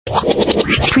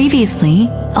Previously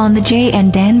on the Jay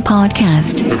and Dan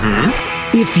podcast.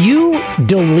 If you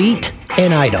delete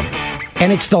an item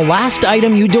and it's the last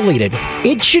item you deleted,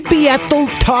 it should be at the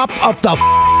top of the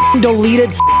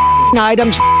deleted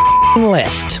items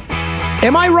list.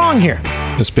 Am I wrong here?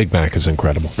 This Big Mac is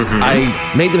incredible.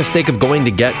 I made the mistake of going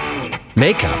to get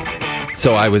makeup,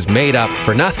 so I was made up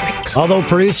for nothing. Although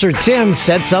producer Tim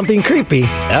said something creepy.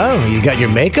 Oh, you got your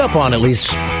makeup on at least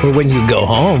for when you go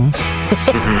home.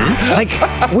 Like,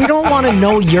 we don't want to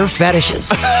know your fetishes.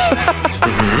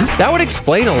 That would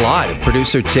explain a lot if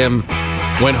producer Tim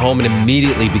went home and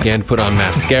immediately began to put on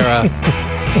mascara,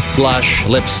 blush,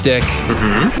 lipstick.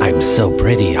 I'm so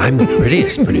pretty. I'm the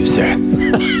prettiest producer.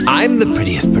 I'm the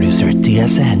prettiest producer at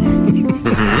TSN.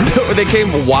 They came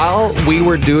while we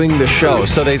were doing the show,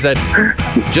 so they said,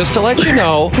 just to let you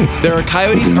know, there are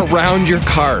coyotes around your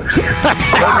cars.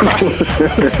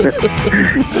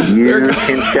 You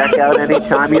can check out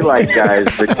anytime you like, guys,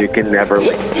 but you can never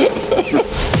leave.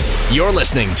 You're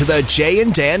listening to the Jay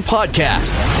and Dan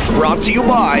podcast, brought to you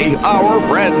by our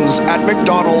friends at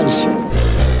McDonald's.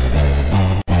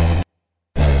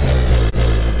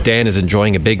 Dan is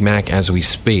enjoying a Big Mac as we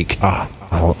speak.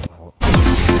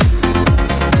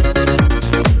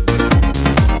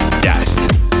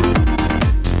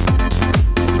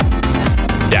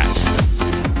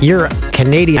 Your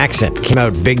Canadian accent came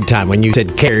out big time when you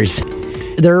said cares.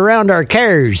 They're around our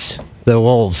cares, the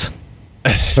wolves.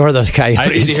 Or the coyotes. I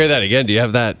need to hear that again. Do you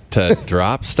have that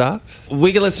drop stuff?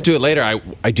 We can listen to it later.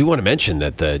 I do want to mention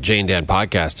that the Jay and Dan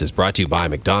podcast is brought to you by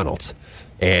McDonald's.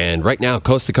 And right now,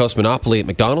 Coast to Coast Monopoly at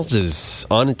McDonald's is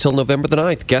on until November the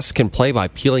 9th. Guests can play by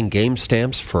peeling game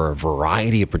stamps for a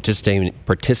variety of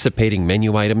participating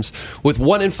menu items with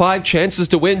 1 in 5 chances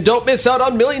to win. Don't miss out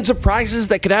on millions of prizes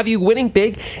that could have you winning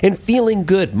big and feeling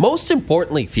good. Most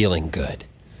importantly, feeling good.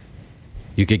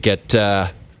 You could get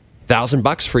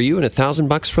 $1,000 for you and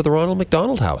 $1,000 for the Ronald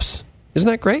McDonald House. Isn't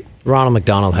that great? Ronald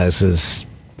McDonald House is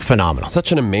phenomenal.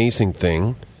 Such an amazing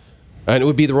thing. And it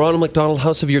would be the Ronald McDonald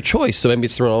House of your choice. So maybe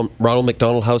it's the Ronald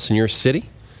McDonald House in your city.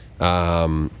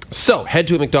 So head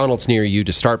to a McDonald's near you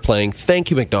to start playing.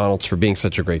 Thank you, McDonald's, for being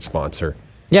such a great sponsor.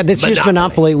 Yeah, this year's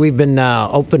Monopoly, we've been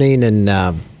opening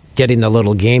and getting the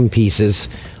little game pieces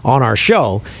on our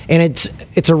show. And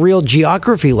it's a real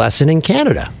geography lesson in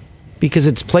Canada. Because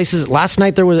it's places. Last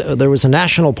night there was a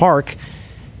national park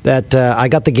that I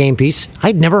got the game piece.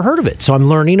 I'd never heard of it. So I'm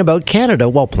learning about Canada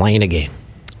while playing a game.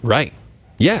 Right.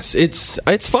 Yes, it's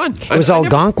fun. It was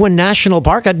Algonquin National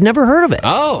Park. I'd never heard of it.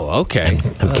 Oh, okay.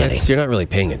 I'm kidding. You're not really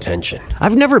paying attention.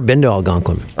 I've never been to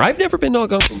Algonquin. I've never been to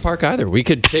Algonquin Park either. We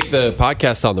could take the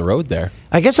podcast on the road there.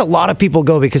 I guess a lot of people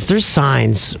go because there's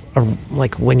signs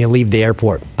like when you leave the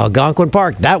airport. Algonquin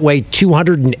Park, that way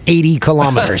 280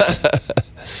 kilometers.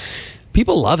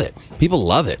 People love it. People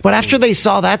love it. But after they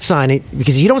saw that sign,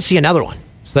 because you don't see another one.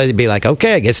 So they'd be like,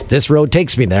 okay, I guess this road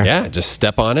takes me there. Yeah, just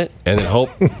step on it and then hope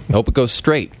it goes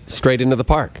straight into the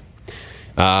park.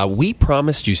 We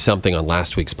promised you something on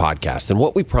last week's podcast, and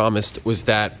what we promised was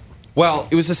that, well,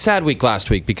 it was a sad week last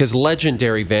week because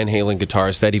legendary Van Halen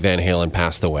guitarist Eddie Van Halen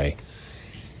passed away.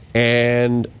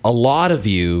 And a lot of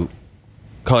you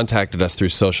contacted us through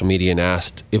social media and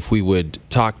asked if we would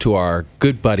talk to our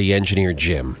good buddy engineer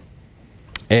Jim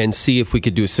and see if we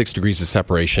could do a 6 degrees of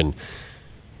separation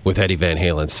with Eddie Van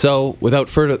Halen. So, without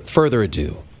further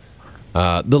ado,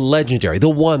 the legendary, the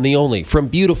one, the only, from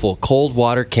beautiful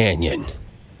Coldwater Canyon,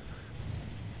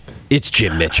 it's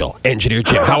Jim Mitchell. Engineer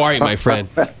Jim, how are you, my friend?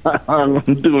 I'm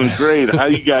doing great. How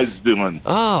you guys doing?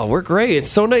 Oh, we're great. It's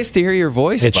so nice to hear your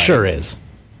voice. It sure is.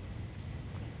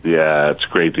 Yeah, it's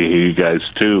great to hear you guys,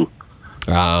 too. It's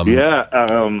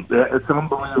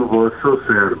unbelievable. It's so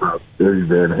sad about Eddie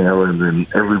Van Halen, and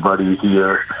everybody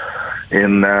here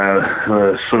in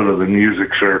sort of the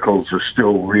music circles are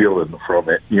still reeling from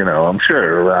it. You know, I'm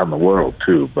sure around the world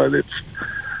too, but it's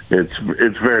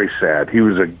very sad. He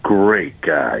was a great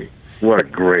guy. What a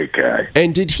great guy.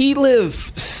 And did he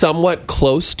live somewhat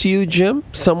close to you, Jim?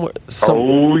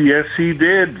 Oh, yes, he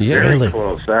did. Yeah. Very Really?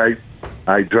 close.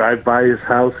 I drive by his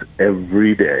house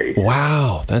every day.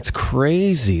 Wow, that's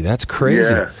crazy. That's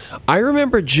crazy. Yeah. I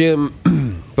remember,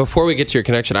 Jim, before we get to your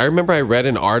connection, I remember I read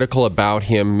an article about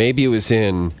him. Maybe it was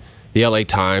in the LA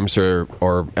Times or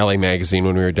LA Magazine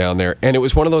when we were down there. And it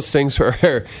was one of those things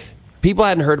where people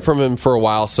hadn't heard from him for a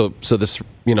while. So this,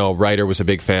 writer was a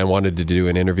big fan, wanted to do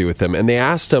an interview with him. And they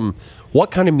asked him,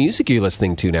 what kind of music are you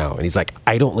listening to now? And he's like,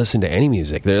 I don't listen to any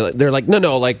music. They're like,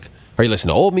 no, like, are you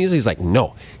listening to old music? He's like,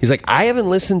 no. He's like, I haven't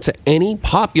listened to any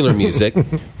popular music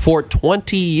for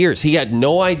 20 years. He had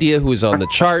no idea who was on the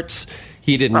charts.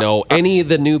 He didn't know any of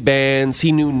the new bands.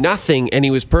 He knew nothing, and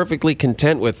he was perfectly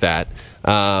content with that.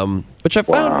 Which I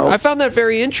found that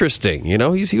very interesting. You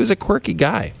know, he was a quirky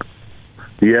guy.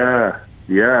 Yeah.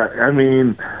 I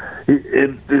mean,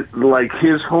 it like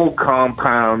his whole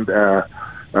compound,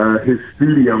 his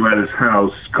studio at his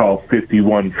house called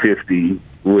 5150,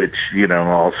 which, you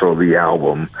know, also the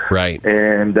album. Right.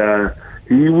 And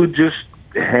he would just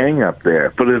hang up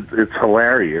there. But it's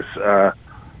hilarious.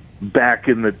 Back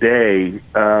in the day,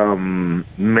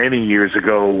 many years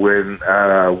ago when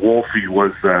Wolfie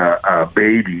was a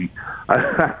baby,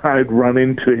 I'd run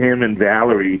into him and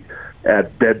Valerie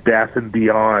at Bed Bath &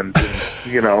 Beyond,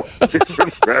 you know,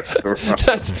 different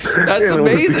restaurants. That's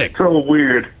amazing. So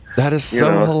weird. That is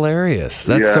so hilarious.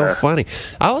 That's so funny.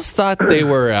 I always thought they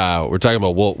we're talking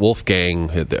about Wolfgang,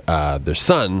 their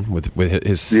son, with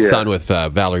his son with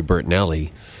Valerie Bertinelli.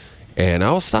 And I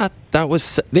always thought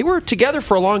they were together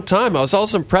for a long time. I was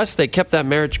also impressed they kept that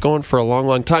marriage going for a long,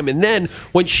 long time. And then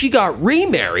when she got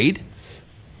remarried,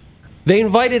 they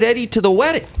invited Eddie to the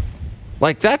wedding.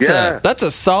 Like that's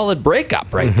a solid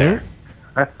breakup right there.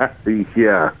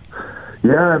 Yeah.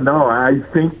 No, I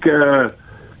think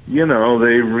you know,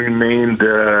 they remained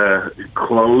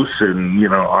close, and you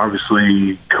know,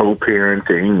 obviously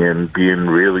co-parenting and being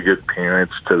really good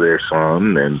parents to their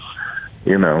son, and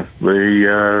you know,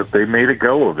 they made a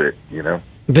go of it, you know.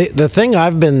 The thing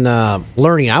I've been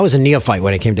learning, I was a neophyte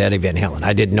when it came to Eddie Van Halen.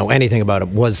 I didn't know anything about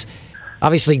him. Was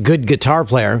obviously good guitar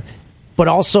player, but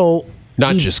also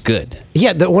not just good.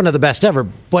 Yeah, one of the best ever.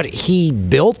 But he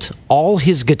built all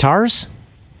his guitars.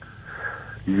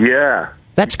 Yeah,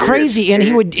 that's crazy, and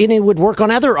he would work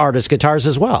on other artists' guitars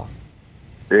as well.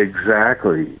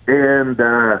 Exactly, and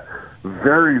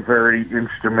very, very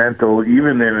instrumental,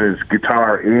 even in his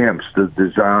guitar amps, the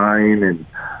design and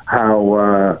how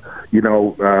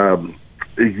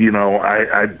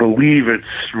I believe it's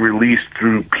released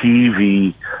through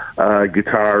PV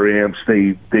guitar amps.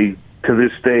 They to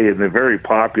this day, and they're very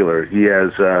popular. He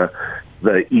has the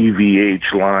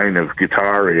EVH line of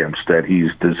guitar amps that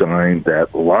he's designed that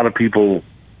a lot of people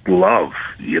love.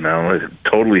 You know, it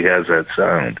totally has that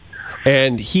sound.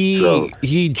 And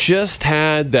he just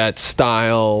had that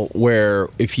style where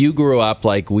if you grew up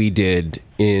like we did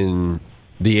in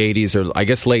the 80s or I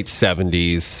guess late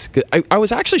 70s, I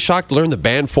was actually shocked to learn the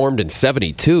band formed in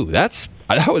 72. That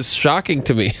was shocking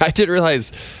to me. I didn't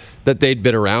realize that they'd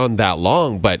been around that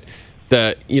long, but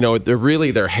their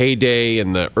heyday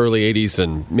in the early 80s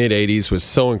and mid 80s was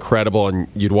so incredible, and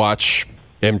you'd watch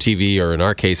MTV or in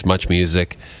our case Much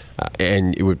Music.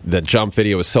 And the Jump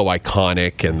video was so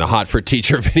iconic, and the Hot for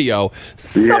Teacher video,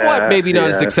 somewhat maybe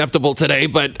not as acceptable today,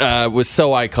 but was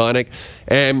so iconic.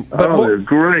 But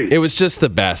great. It was just the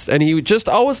best. And he just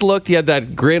always he had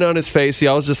that grin on his face. He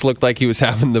always just looked like he was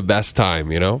having the best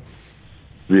time, you know?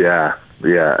 Yeah,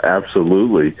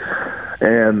 absolutely.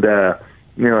 And,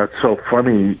 you know, it's so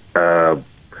funny. I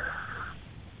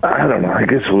don't know, I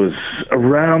guess it was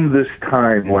around this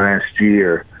time last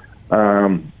year.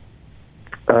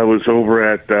 I was over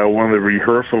at one of the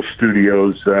rehearsal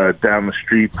studios down the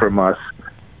street from us,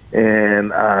 and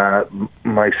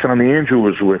my son Andrew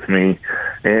was with me,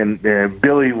 and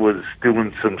Billy was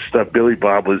doing some stuff. Billy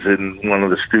Bob was in one of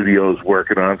the studios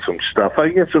working on some stuff. I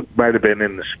guess it might have been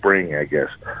in the spring,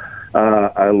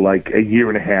 like a year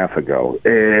and a half ago.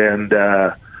 And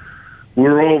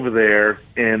we're over there,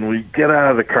 and we get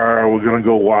out of the car. We're going to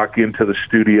go walk into the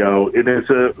studio.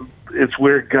 It's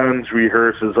where Guns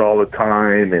rehearses all the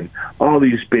time, and all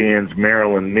these bands,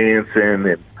 Marilyn Manson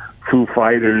and Foo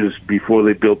Fighters, before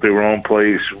they built their own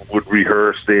place, would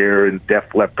rehearse there, and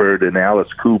Def Leppard and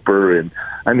Alice Cooper, and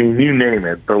I mean, you name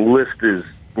it. The list is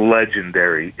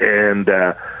legendary, and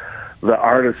the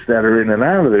artists that are in and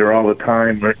out of there all the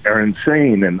time are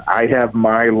insane. And I have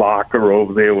my locker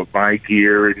over there with my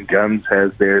gear, and Guns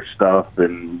has their stuff,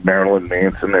 and Marilyn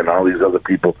Manson and all these other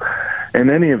people. In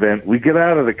any event, we get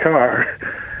out of the car,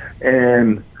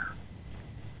 and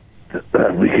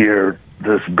we hear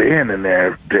this band in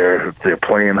there. They're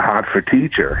playing Hot for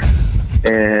Teacher,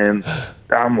 and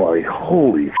I'm like,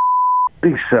 holy,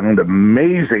 they sound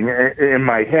amazing in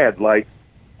my head. Like,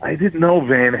 I didn't know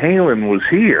Van Halen was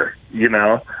here, you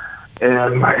know?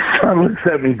 And my son looks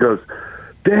at me and goes,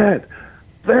 Dad,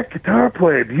 that guitar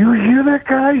player, do you hear that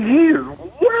guy? He is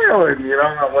wailing, you know?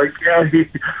 I'm like, yeah,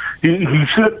 he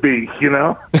should be, you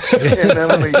know? And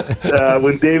then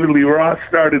when David Lee Roth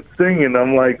started singing,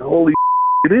 I'm like, holy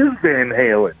it is Van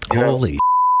Halen. Holy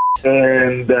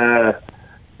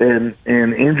And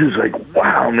Andrew's like,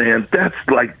 wow, man, that's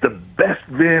like the best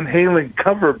Van Halen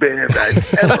cover band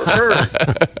I've ever heard.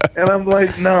 And I'm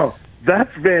like, no,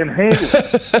 that's Van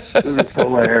Halen. It was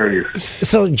hilarious.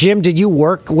 So, Jim, did you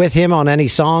work with him on any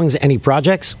songs, any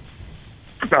projects?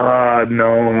 No,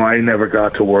 I never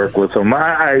got to work with him.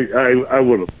 I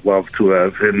would have loved to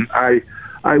have, and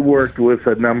I worked with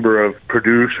a number of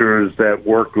producers that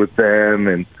worked with them,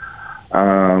 and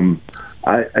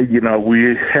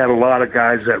we had a lot of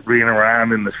guys that ran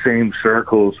around in the same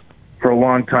circles. For a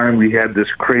long time, we had this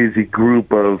crazy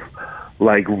group of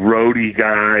like roadie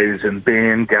guys and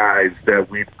band guys that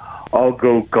we'd all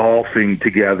go golfing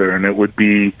together, and it would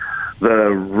be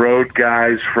the road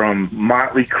guys from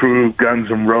Motley Crue, Guns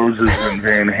N' Roses, and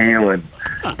Van Halen.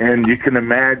 And you can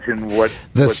imagine what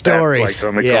stories that's like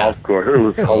on the golf course. It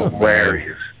was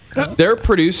hilarious. Their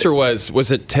producer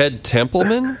was it Ted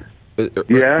Templeman?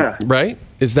 Yeah. Right?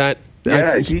 Is that...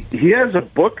 Yeah, he has a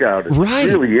book out. It's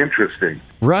really interesting.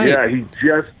 Right. Yeah, he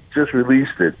just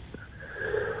released it.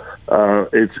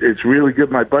 It's really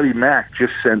good. My buddy Mac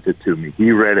just sent it to me.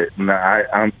 He read it, and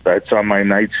it's on my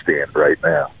nightstand right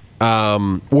now.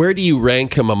 Where do you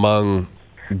rank him among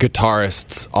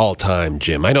guitarists all time,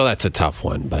 Jim? I know that's a tough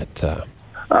one, but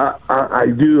I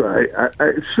do.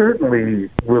 I certainly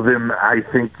with him. I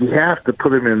think you have to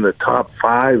put him in the top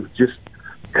 5 just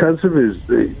because of his.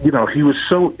 He was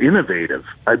so innovative.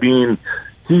 I mean,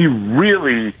 he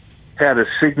really had a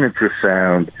signature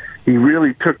sound. He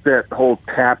really took that whole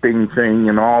tapping thing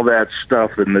and all that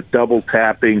stuff and the double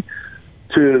tapping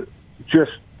to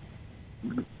just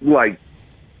like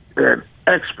at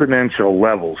exponential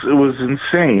levels. It was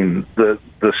insane, the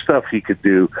stuff he could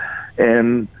do.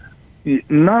 And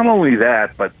not only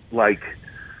that, but like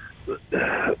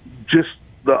just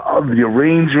the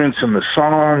arrangements and the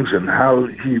songs and how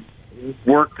he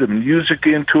worked the music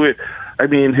into it. I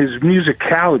mean, his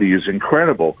musicality is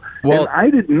incredible. Well, and I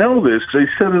didn't know this. They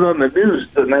said it on the news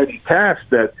the night he passed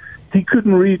that he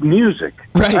couldn't read music.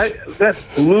 Right. That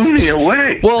blew me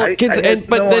away. Well,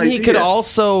 he could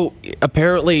also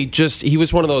apparently he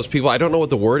was one of those people, I don't know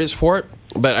what the word is for it,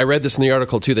 but I read this in the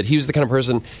article too, that he was the kind of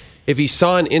person, if he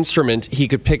saw an instrument, he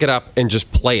could pick it up and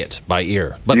just play it by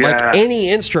ear. But like any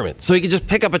instrument. So he could just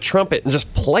pick up a trumpet and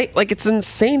just play. Like, it's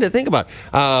insane to think about.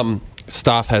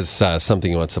 Stoff has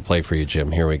something he wants to play for you,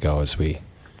 Jim. Here we go as we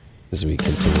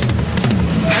continue.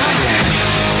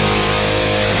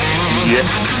 Yeah.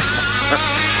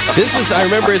 This is, I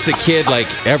remember as a kid, like,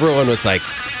 everyone was like,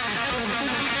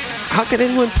 how could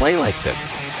anyone play like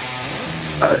this?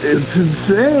 It's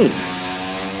insane.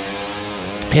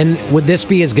 And would this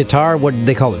be his guitar? What did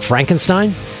they call it?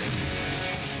 Frankenstein?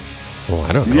 Oh,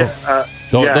 I don't know. Yeah,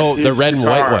 the red and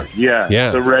white one.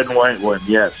 Yeah, the red and white one,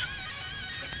 yes.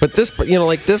 But this,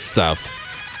 like this stuff.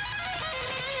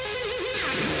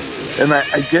 And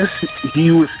I guess he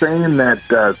was saying that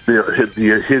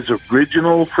his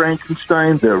original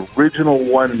Frankenstein, the original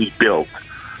one he built,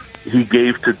 he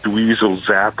gave to Dweezil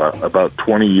Zappa about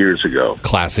 20 years ago.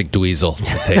 Classic Dweezil.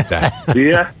 I'll take that.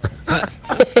 Yeah.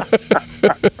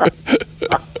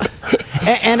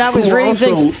 And I was reading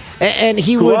things, and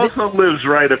he who would also lives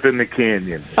right up in the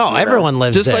canyon. Oh, everyone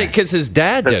lives just there. like because his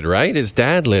dad did, right? His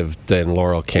dad lived in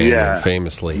Laurel Canyon,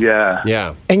 famously.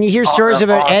 Yeah. And you hear stories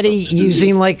about Eddie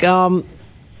using like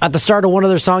at the start of one of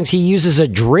their songs, he uses a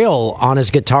drill on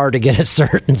his guitar to get a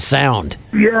certain sound.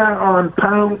 Yeah, on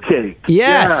Pound Cake.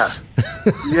 Yes.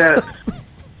 Yeah. Yes.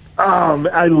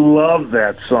 I love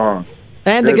that song.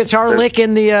 And the guitar lick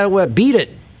in the Beat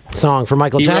It song for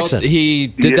Michael Jackson. He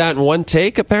did that in one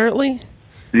take, apparently?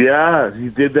 Yeah, he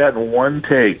did that in one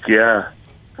take, yeah.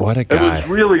 What a guy. It was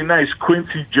really nice.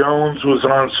 Quincy Jones was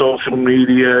on social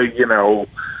media,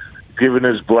 giving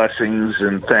his blessings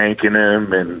and thanking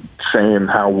him and saying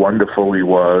how wonderful he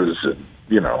was and,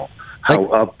 how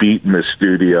upbeat in the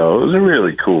studio. It was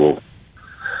really cool.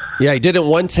 Yeah, he did it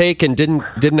one take and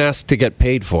didn't ask to get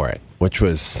paid for it, which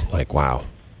was like, wow.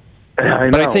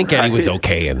 But I think Eddie was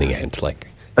okay in the end, like,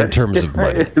 in terms of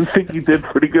money. I think he did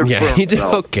pretty good for himself. He did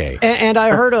okay. And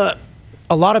I heard a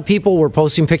lot of people were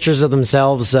posting pictures of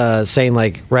themselves saying,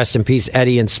 like, rest in peace,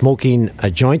 Eddie, and smoking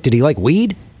a joint. Did he like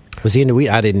weed? Was he into weed?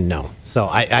 I didn't know. So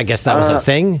I guess that was a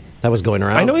thing that was going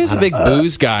around. I know he was a big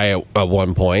booze guy at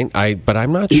one point, but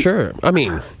I'm not sure. I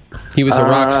mean, he was a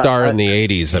rock star in the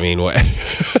 80s. I mean, what?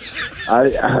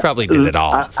 I probably did it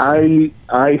all.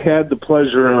 I had the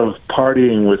pleasure of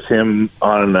partying with him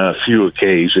on a few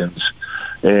occasions,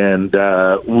 and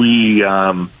we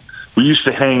used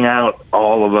to hang out,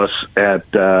 all of us, at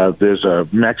there's a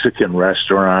Mexican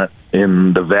restaurant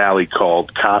in the valley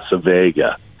called Casa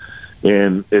Vega,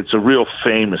 and it's a real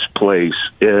famous place.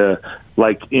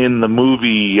 Like in the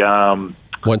movie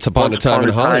Once Upon a Time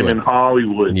in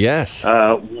Hollywood. Yes.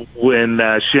 When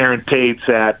Sharon Tate's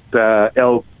at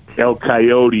El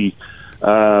Coyote,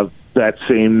 that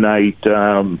same night,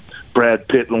 Brad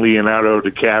Pitt and Leonardo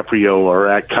DiCaprio are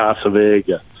at Casa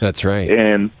Vega. That's right.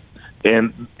 And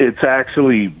it's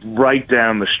actually right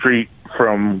down the street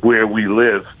from where we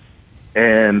live.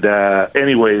 And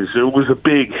anyways, it was a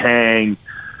big hang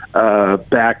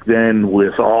back then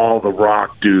with all the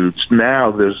rock dudes.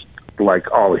 Now there's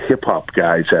like all the hip-hop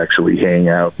guys actually hang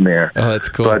out in there. Oh, that's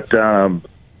cool. But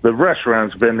the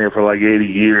restaurant's been there for like 80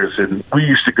 years, and we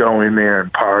used to go in there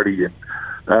and party. And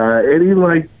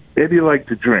Eddie liked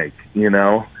to drink,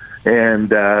 and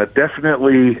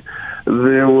definitely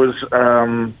there was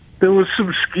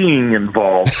some skiing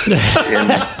involved.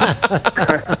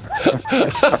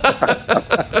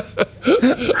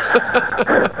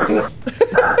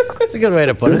 That's a good way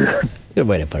to put it.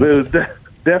 There's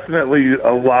definitely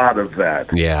a lot of that.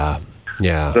 Yeah.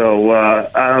 So,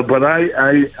 but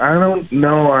I don't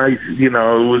know. It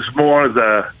was more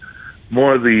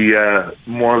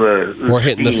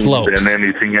hitting the slopes than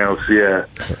anything else. Yeah.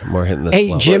 More hitting the Hey,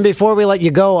 slopes. Jim, before we let you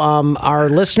go, our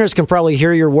listeners can probably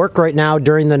hear your work right now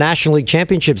during the National League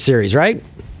Championship Series, right?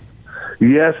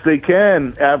 Yes, they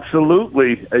can.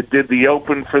 Absolutely. I did the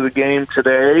open for the game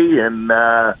today, and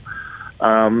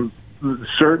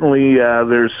certainly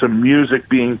there's some music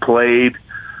being played.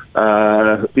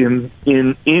 In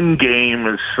game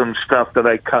is some stuff that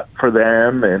I cut for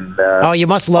them, and you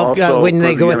must love when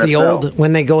they go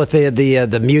with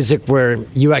the music where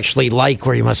you actually like,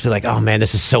 where you must be like, oh man,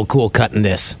 this is so cool cutting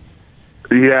this.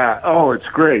 Yeah, it's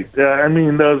great. I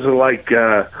mean, those are like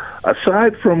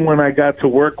aside from when I got to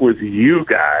work with you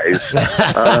guys,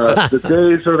 the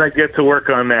days when I get to work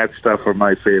on that stuff are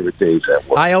my favorite days at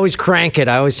work. I always crank it.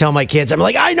 I always tell my kids, I'm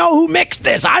like, I know who mixed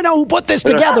this. I know who put this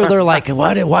together. They're like,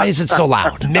 what? Why is it so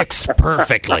loud? Mixed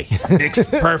perfectly.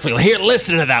 Here,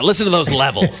 listen to that. Listen to those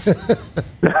levels. Yeah,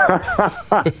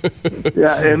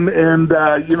 and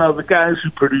the guys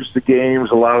who produce the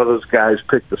games, a lot of those guys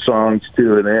pick the songs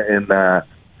too, and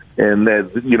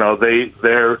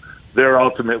they're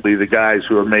ultimately the guys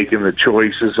who are making the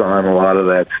choices on a lot of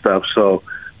that stuff. So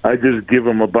I just give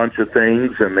them a bunch of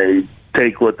things, and they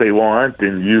take what they want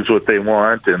and use what they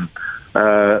want, and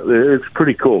it's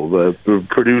pretty cool. The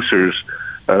producers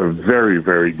are very,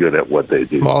 very good at what they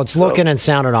do. Well, it's looking and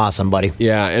sounding awesome, buddy.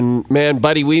 Yeah, and man,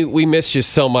 buddy, we miss you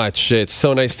so much. It's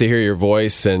so nice to hear your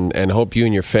voice, and hope you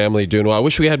and your family are doing well. I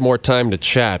wish we had more time to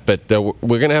chat, but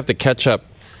we're going to have to catch up.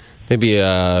 Maybe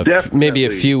a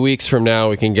few weeks from now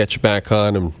we can get you back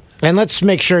on. And let's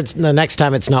make sure the next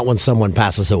time it's not when someone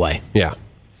passes away. Yeah.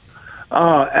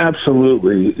 Oh,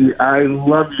 absolutely. I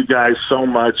love you guys so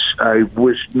much. I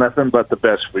wish nothing but the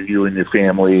best for you and your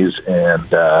families, and,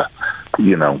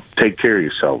 take care of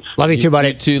yourselves. Love you too, buddy.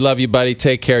 You too. Love you, buddy.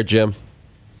 Take care, Jim.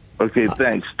 Okay,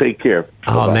 thanks. Take care.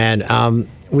 Oh, Bye-bye. man.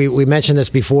 We mentioned this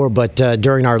before, but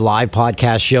during our live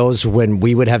podcast shows, when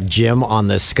we would have Jim on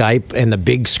the Skype and the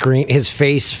big screen, his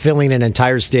face filling an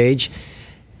entire stage,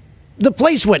 the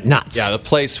place went nuts. Yeah, the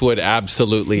place would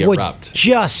absolutely erupt.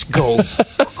 Just go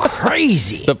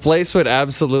crazy. The place would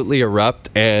absolutely erupt,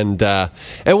 and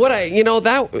what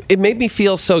it made me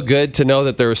feel so good to know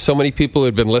that there were so many people who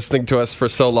had been listening to us for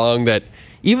so long that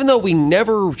even though we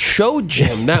never showed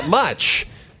Jim that much.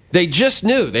 They just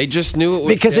knew. It was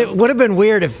because him. It would have been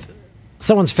weird if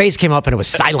someone's face came up and it was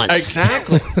silence.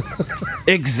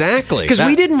 Exactly. Because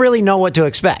we didn't really know what to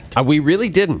expect. We really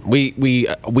didn't. We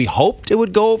hoped it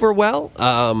would go over well.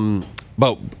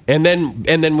 But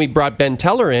then we brought Ben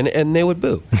Teller in, and they would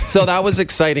boo. So that was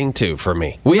exciting too for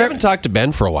me. We haven't talked to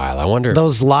Ben for a while. I wonder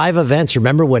those live events.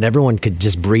 Remember when everyone could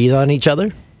just breathe on each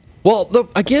other? Well,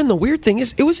 the weird thing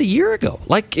is, it was a year ago.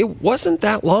 Like, it wasn't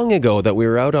that long ago that we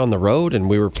were out on the road, and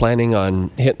we were planning on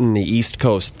hitting the East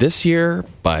Coast this year,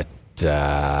 but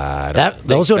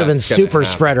those would have been super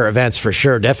spreader events for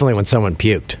sure, definitely when someone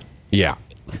puked. Yeah.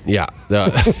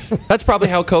 That's probably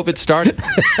how COVID started.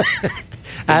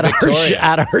 At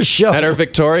our show. At our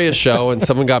Victoria show, and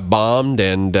someone got bombed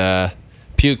and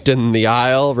puked in the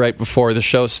aisle right before the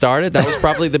show started. That was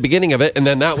probably the beginning of it. And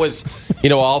then that was,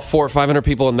 all 400 or 500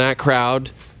 people in that crowd.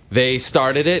 They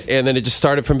started it, and then it just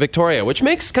started from Victoria, which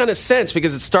makes kind of sense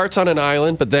because it starts on an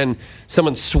island, but then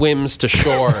someone swims to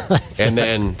shore, and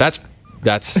then that's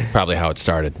probably how it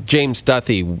started. James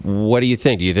Duthie, what do you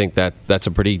think? Do you think that's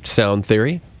a pretty sound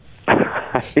theory?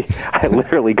 I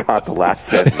literally got the last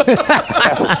sentence.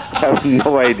 I have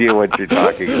no idea what you're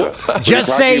talking about.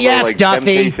 Just say yes, like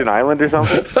Duthie. Temptation Island or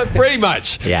something? Pretty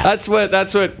much. Yeah. That's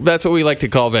what we like to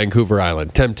call Vancouver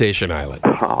Island, Temptation Island.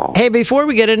 Oh. Hey, before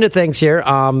we get into things here,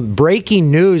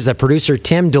 breaking news that producer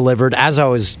Tim delivered as I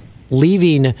was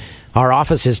leaving our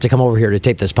offices to come over here to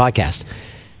tape this podcast.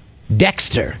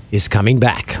 Dexter is coming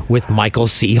back with Michael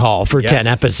C. Hall for 10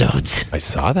 episodes. I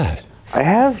saw that. I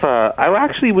have. I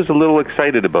actually was a little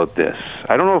excited about this.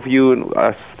 I don't know if you and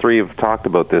us three have talked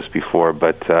about this before,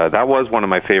 but that was one of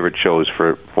my favorite shows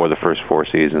for the first 4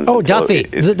 seasons. Oh, Duthie,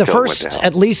 the first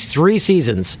at least 3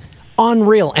 seasons.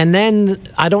 Unreal. And then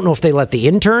I don't know if they let the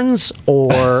interns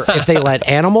or if they let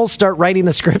animals start writing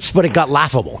the scripts, but it got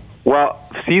laughable. Well,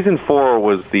 season 4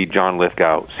 was the John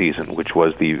Lithgow season, which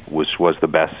was the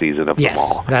best season of them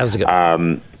all. That was a good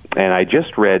one. And I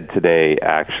just read today,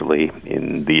 actually,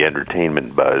 in the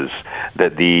entertainment buzz,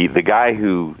 that the guy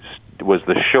who was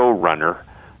the showrunner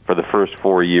for the first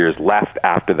 4 years left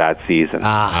after that season,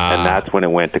 and that's when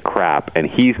it went to crap. And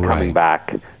he's coming back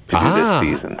to do this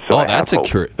season. So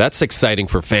that's exciting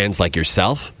for fans like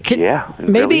yourself.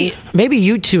 Maybe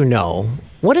you two know,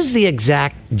 what is the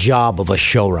exact job of a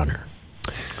showrunner?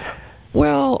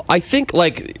 Well, I think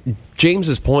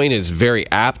James's point is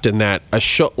very apt in that a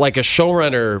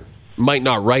showrunner might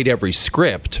not write every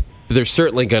script, but they're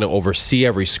certainly going to oversee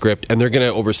every script, and they're going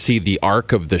to oversee the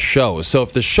arc of the show. So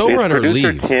if the showrunner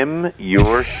leaves, Tim,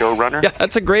 your showrunner, yeah,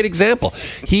 that's a great example.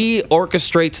 He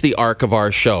orchestrates the arc of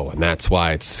our show, and that's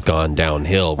why it's gone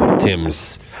downhill with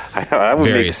Tim's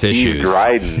various issues.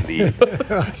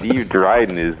 Steve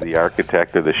Dryden is the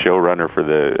architect or the showrunner for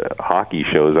the hockey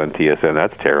shows on TSN.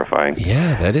 That's terrifying.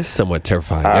 Yeah, that is somewhat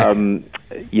terrifying.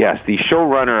 Yes, the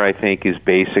showrunner, I think, is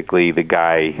basically the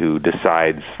guy who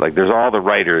decides, there's all the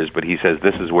writers, but he says,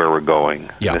 this is where we're going.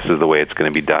 Yeah. This is the way it's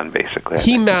going to be done, basically.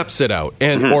 He maps it out,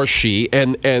 or she,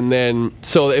 and then,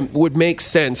 so it would make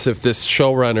sense if this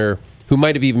showrunner, who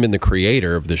might have even been the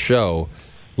creator of the show,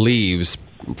 leaves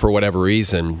for whatever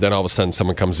reason, then all of a sudden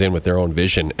someone comes in with their own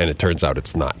vision, and it turns out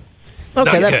it's not.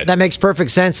 Okay, that makes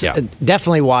perfect sense. Yeah.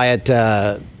 Definitely why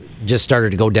it just started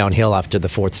to go downhill after the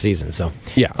 4th season. So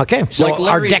yeah, okay. So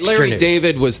Larry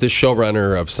David was the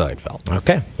showrunner of Seinfeld.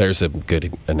 Okay, there's a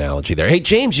good analogy there. Hey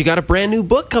James, you got a brand new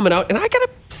book coming out, and I gotta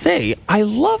say, I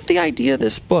love the idea of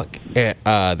this book.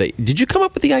 Did you come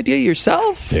up with the idea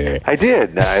yourself? I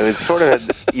did. I was sort of,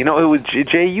 it was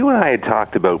Jay. You and I had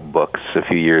talked about books a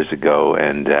few years ago,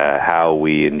 and how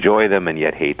we enjoy them and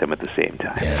yet hate them at the same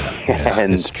time. Yeah,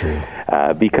 and that's true.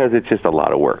 Because it's just a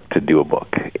lot of work to do a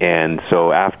book. And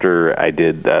so after I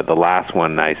did the last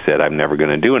one, I said I'm never going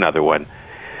to do another one.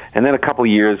 And then a couple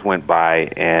years went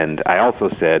by, and I also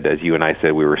said, as you and I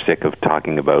said, we were sick of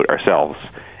talking about ourselves.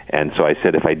 And so I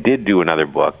said, if I did do another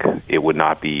book, it would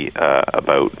not be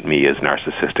about me as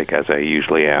narcissistic as I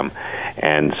usually am.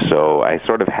 And so I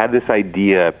sort of had this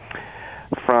idea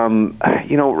from,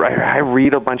 I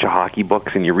read a bunch of hockey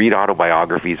books, and you read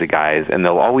autobiographies of guys, and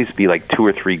there'll always be 2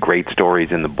 or 3 great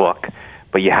stories in the book,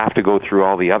 but you have to go through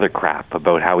all the other crap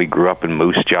about how he grew up in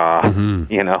Moose Jaw,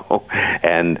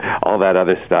 and all that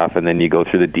other stuff, and then you go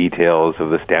through the details of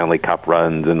the Stanley Cup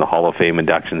runs and the Hall of Fame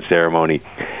induction ceremony.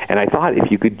 And I thought,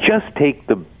 if you could just take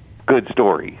the good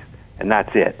stories, and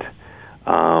that's it.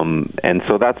 And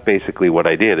so that's basically what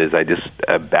I did, is I just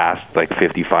asked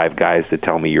 55 guys to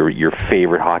tell me your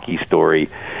favorite hockey story.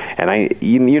 And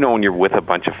when you're with a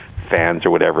bunch of fans or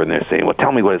whatever, and they're saying, well,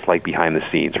 tell me what it's like behind the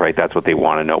scenes, right? That's what they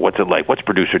want to know. What's it like? What's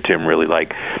producer Tim really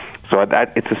like? So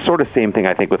it's a sort of same thing,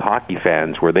 I think, with hockey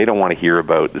fans, where they don't want to hear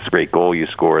about this great goal you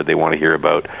scored. They want to hear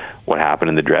about what happened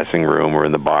in the dressing room or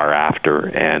in the bar after.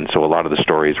 And so a lot of the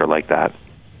stories are like that.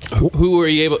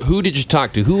 Who did you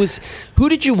talk to? Who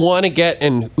did you want to get,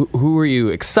 and who were you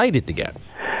excited to get?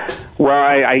 Well,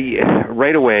 I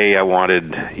right away I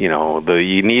wanted,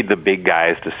 you need the big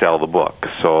guys to sell the book.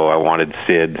 So I wanted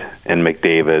Sid and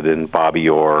McDavid and Bobby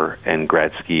Orr and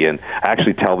Gretzky, and I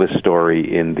actually tell this story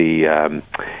in the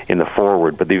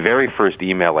foreword. But the very first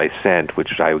email I sent,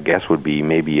 which I would guess would be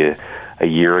maybe a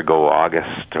year ago,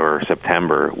 August or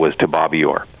September, was to Bobby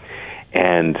Orr.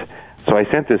 And so I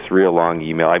sent this real long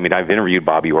email. I mean, I've interviewed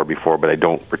Bobby Orr before, but I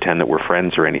don't pretend that we're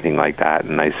friends or anything like that.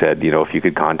 And I said, if you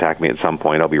could contact me at some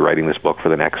point, I'll be writing this book for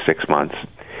the next 6 months.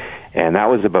 And that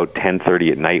was about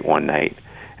 10:30 at night one night.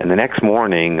 And the next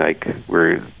morning,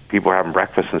 where people were having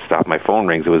breakfast and stuff, my phone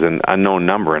rings. It was an unknown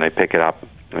number, and I pick it up.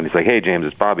 And he's like, hey, James,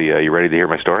 it's Bobby. You ready to hear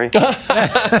my story? And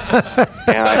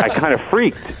I kind of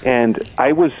freaked. And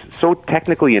I was so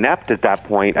technically inept at that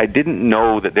point, I didn't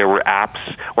know that there were apps,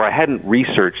 or I hadn't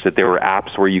researched that there were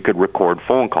apps where you could record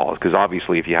phone calls, because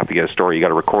obviously if you have to get a story, you got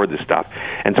to record this stuff.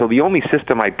 And so the only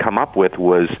system I'd come up with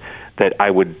was that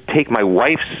I would take my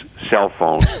wife's cell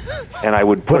phone and I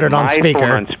would put my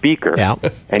phone on speaker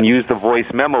and use the voice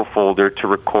memo folder to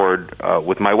record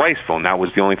with my wife's phone. That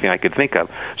was the only thing I could think of.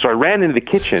 So I ran into the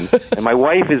kitchen, and my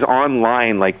wife is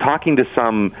online, talking to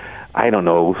some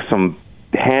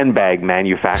handbag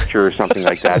manufacturer or something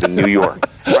like that in New York,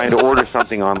 trying to order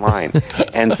something online.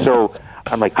 And so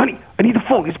I'm like, honey, I need the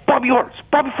phone. It's Bobby Orr. It's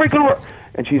Bobby freaking Orr.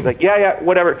 And she's like, yeah,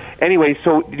 whatever. Anyway,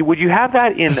 so would you have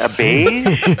that in a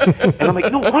beige? And I'm like,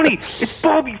 no, honey, it's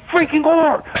Bobby freaking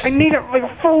Orr. I need it like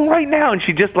a phone right now. And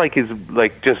she just is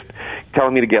just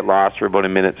telling me to get lost for about a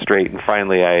minute straight. And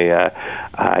finally,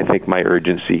 I think my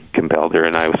urgency compelled her,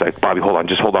 and I was like, Bobby, hold on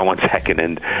 1 second,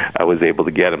 and I was able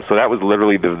to get him. So that was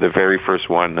literally the very first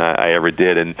one I ever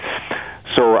did. And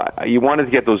so you wanted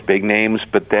to get those big names,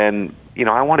 but then,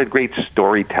 I wanted great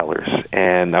storytellers,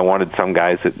 and I wanted some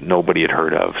guys that nobody had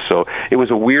heard of. So it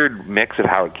was a weird mix of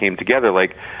how it came together.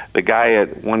 Like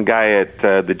one guy at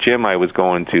the gym I was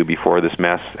going to before this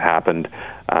mess happened,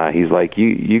 he's like,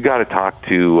 you got to talk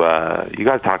to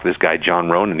this guy John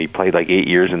Ronan. He played like 8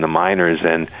 years in the minors,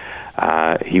 and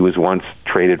he was once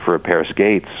traded for a pair of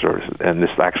skates, and this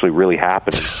actually really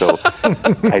happened. So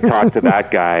I talked to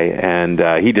that guy, and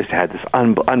he just had this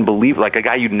unbelievable, like a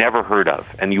guy you'd never heard of,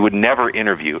 and you would never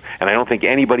interview, and I don't think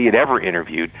anybody had ever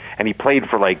interviewed, and he played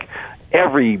for like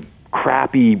every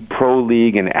crappy pro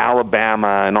league in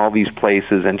Alabama and all these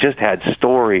places, and just had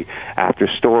story after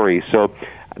story. So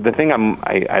the thing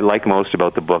I like most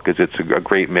about the book is it's a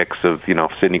great mix of,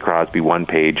 Sidney Crosby one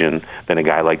page and then a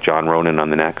guy like John Ronan on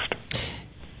the next.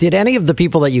 Did any of the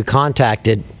people that you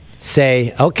contacted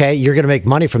say, okay, you're going to make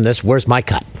money from this, where's my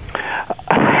cut?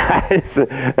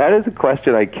 That is a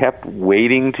question I kept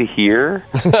waiting to hear,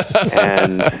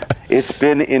 and it's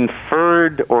been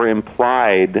inferred or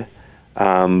implied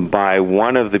by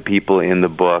one of the people in the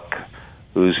book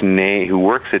who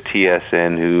works at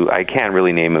TSN, who I can't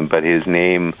really name him, but his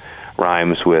name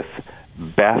rhymes with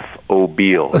Beth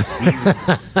O'Beal.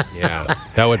 Yeah,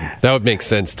 that would make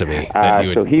sense to me.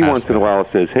 So he once in a while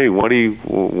says, "Hey, what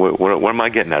am I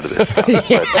getting out of this?"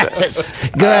 Yes,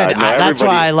 good. That's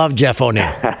why I love Jeff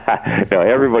O'Neill. No,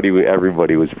 everybody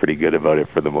was pretty good about it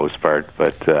for the most part,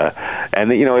 but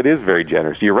and it is very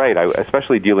generous. You're right,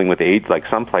 especially dealing with like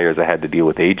some players, I had to deal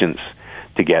with agents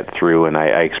to get through, and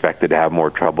I expected to have more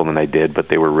trouble than I did, but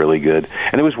they were really good.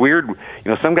 And it was weird,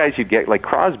 some guys you'd get, like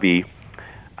Crosby,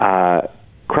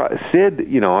 Sid,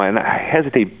 and I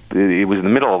hesitate, it was in the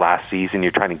middle of last season,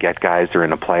 you're trying to get guys, they're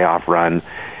in a playoff run,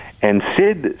 and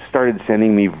Sid started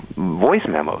sending me voice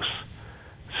memos.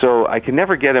 So I could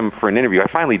never get him for an interview.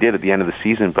 I finally did at the end of the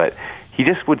season, but he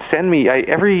just would send me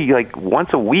every once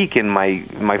a week in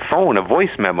my phone a voice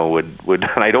memo would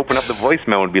and I'd open up the voice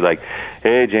memo and be like,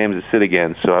 "Hey James, it's Sid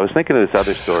again." So I was thinking of this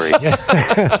other story. And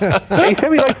he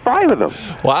sent me 5 of them.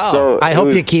 Wow! So I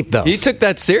hope you keep those. You took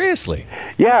that seriously.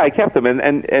 Yeah, I kept them, and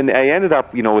I ended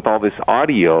up with all this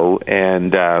audio,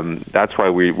 and that's why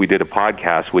we did a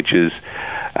podcast, which is.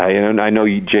 I know,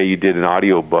 Jay, you did an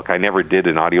audio book. I never did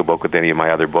an audio book with any of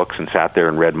my other books and sat there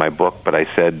and read my book, but I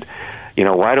said,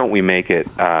 why don't we make it,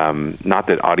 not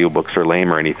that audiobooks are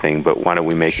lame or anything, but why don't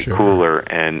we make it cooler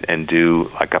and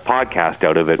do like a podcast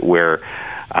out of it where,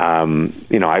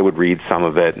 I would read some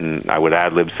of it and I would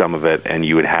ad-lib some of it, and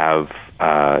you would have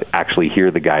actually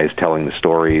hear the guys telling the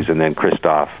stories, and then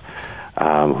Christoph,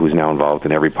 who's now involved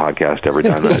in every podcast ever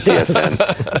done on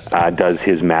TSN, does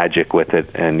his magic with it,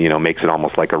 and makes it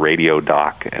almost like a radio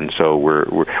doc. And so we're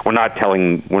not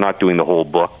doing the whole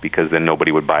book, because then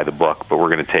nobody would buy the book. But we're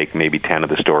going to take maybe 10 of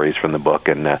the stories from the book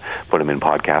and put them in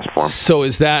podcast form. So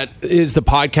is the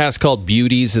podcast called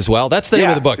Beauties as well? That's the name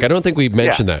of the book. I don't think we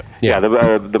mentioned that. Yeah.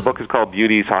 The book is called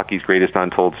Beauties: Hockey's Greatest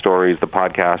Untold Stories. The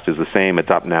podcast is the same.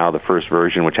 It's up now. The first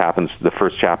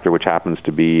chapter, which happens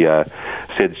to be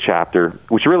Sid's chapter,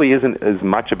 which really isn't as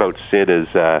much about Sid as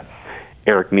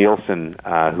Eric Nielsen,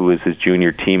 who is his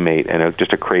junior teammate and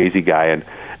just a crazy guy. And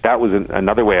that was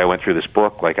another way I went through this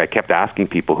book. Like, I kept asking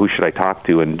people, who should I talk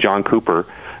to? And John Cooper,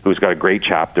 who's got a great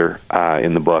chapter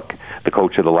in the book, the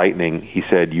coach of the Lightning, he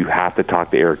said, you have to talk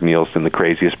to Eric Nielsen, the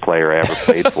craziest player I ever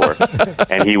played for.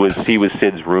 And he was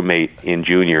Sid's roommate in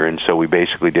junior. And so we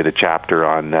basically did a chapter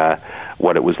on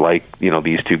what it was like,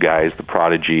 these two guys, the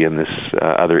prodigy and this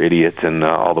other idiot, and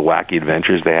all the wacky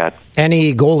adventures they had.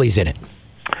 Any goalies in it?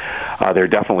 They're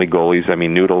definitely goalies. I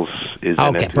mean, Noodles is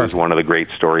in it. Perfect. He's one of the great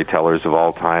storytellers of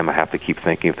all time. I have to keep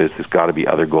thinking if there's got to be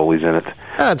other goalies in it.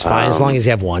 That's fine, as long as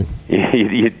you have one.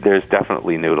 There's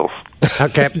definitely Noodles.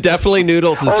 Okay. Definitely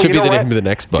Noodles should be the name of the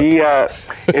next book.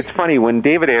 It's funny, when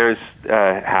David Ayres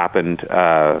happened,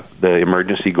 the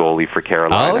emergency goalie for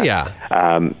Carolina. Oh, yeah.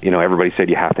 Everybody said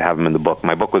you have to have him in the book.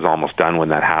 My book was almost done when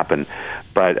that happened.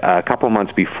 But a couple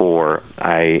months before,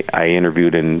 I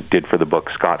interviewed and did for the book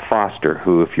Scott Foster,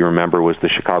 who, if you remember, was the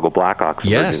Chicago Blackhawks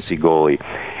emergency goalie.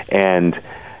 And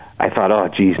I thought, oh,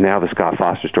 geez, now the Scott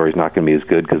Foster story is not going to be as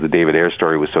good because the David Ayres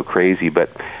story was so crazy. But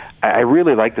I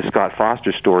really like the Scott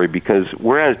Foster story because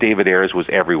whereas David Ayres was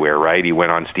everywhere, right? He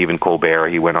went on Stephen Colbert.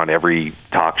 He went on every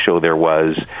talk show there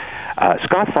was.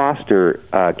 Scott Foster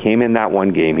came in that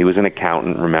one game. He was an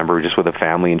accountant, remember, just with a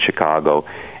family in Chicago,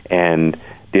 and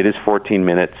did his 14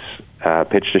 minutes,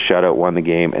 pitched a shutout, won the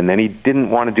game, and then he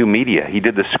didn't want to do media. He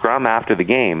did the scrum after the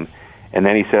game, and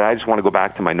then he said, I just want to go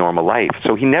back to my normal life.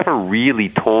 So he never really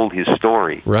told his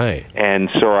story. Right. And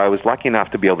so I was lucky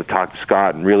enough to be able to talk to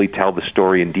Scott and really tell the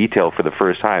story in detail for the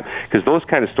first time, because those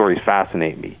kind of stories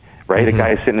fascinate me. Right, a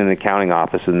guy sitting in an accounting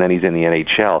office and then he's in the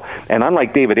NHL. And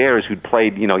unlike David Ayres, who'd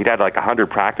played, he'd had like 100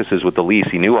 practices with the Leafs.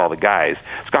 He knew all the guys.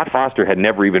 Scott Foster had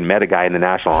never even met a guy in the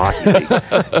National Hockey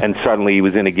League, and suddenly he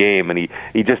was in a game. And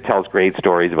he just tells great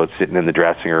stories about sitting in the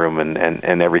dressing room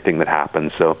and everything that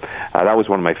happened. So that was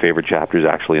one of my favorite chapters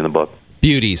actually in the book.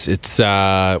 Beauties. It's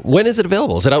when is it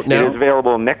available? Is it out now? It is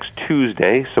available next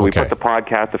Tuesday. So we put the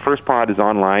podcast. The first pod is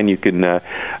online. You can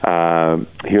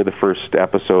hear the first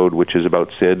episode, which is about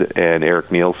Sid and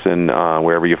Eric Nielsen,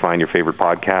 wherever you find your favorite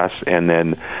podcasts. And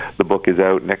then the book is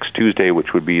out next Tuesday,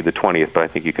 which would be the 20th. But I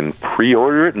think you can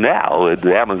pre-order it now at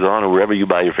Amazon or wherever you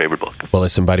buy your favorite book. Well,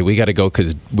 listen, buddy, we got to go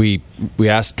because we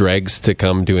asked Dregs to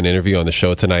come do an interview on the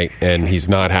show tonight, and he's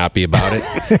not happy about it.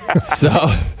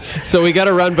 so we got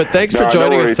to run. But thanks for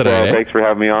joining us today. Well, thanks for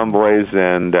having me on, boys.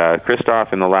 And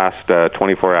Christoph, in the last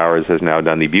 24 hours, has now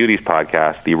done the Beauties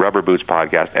podcast, the Rubber Boots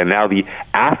podcast, and now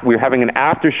we're having an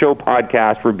after-show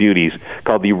podcast for Beauties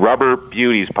called the Rubber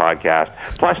Beauties podcast,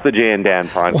 plus the Jay and Dan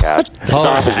podcast.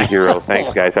 Christoph is a hero.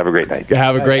 Thanks, guys. Have a great night.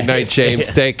 Have a great night,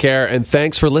 James. Take care. And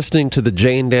thanks for listening to the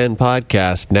Jay and Dan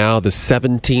podcast, now the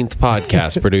 17th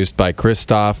podcast produced by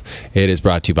Christoph. It is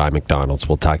brought to you by McDonald's.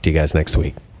 We'll talk to you guys next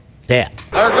week. Yeah.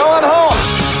 They're going home.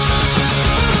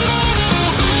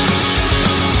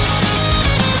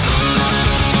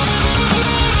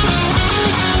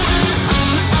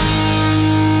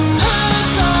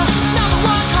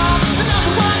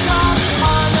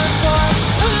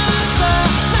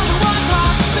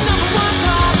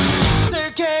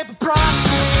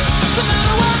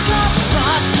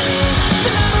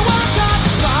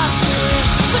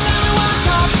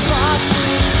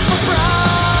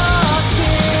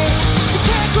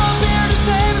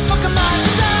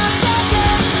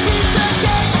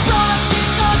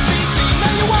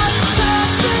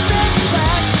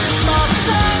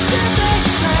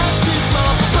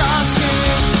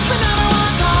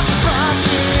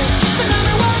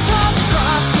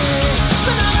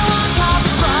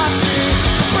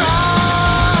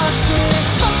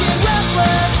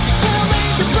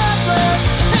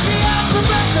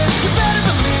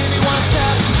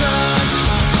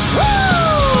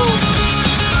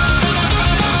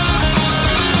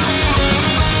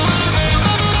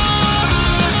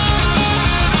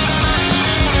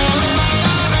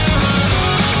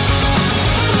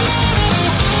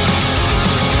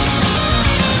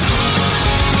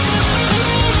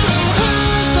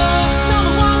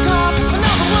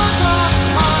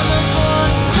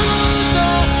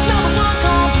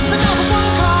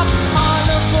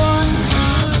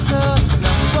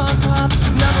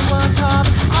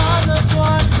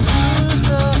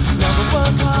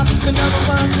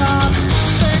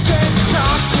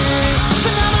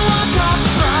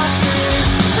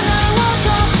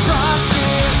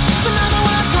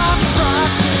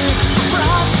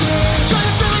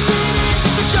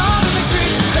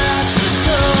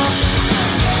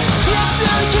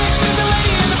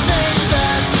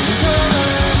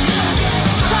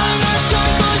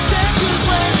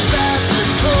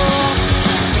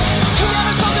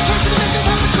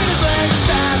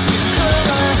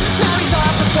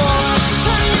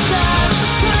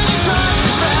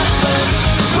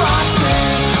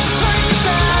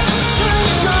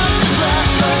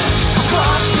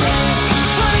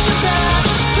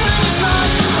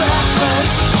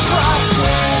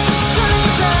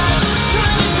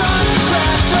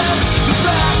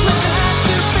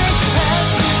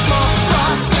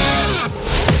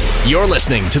 You're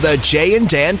listening to the Jay and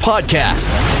Dan podcast,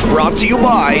 brought to you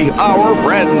by our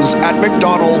friends at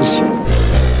McDonald's.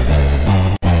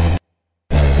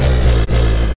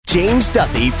 James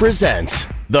Duthie presents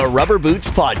the Rubber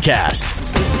Boots podcast.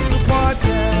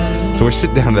 So we're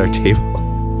sitting down at our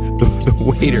table. The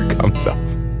waiter comes up,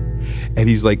 and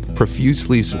he's like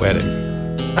profusely sweating.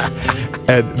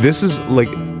 And this is like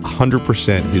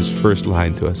 100% his first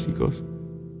line to us. He goes,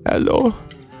 "Hello,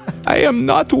 I am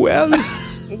not well.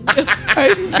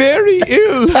 I'm very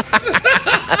ill."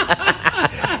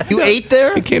 You ate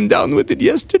there? I came down with it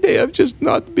yesterday. I've just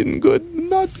not been good.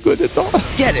 Not good at all.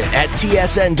 Get it at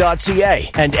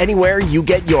tsn.ca and anywhere you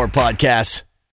get your podcasts.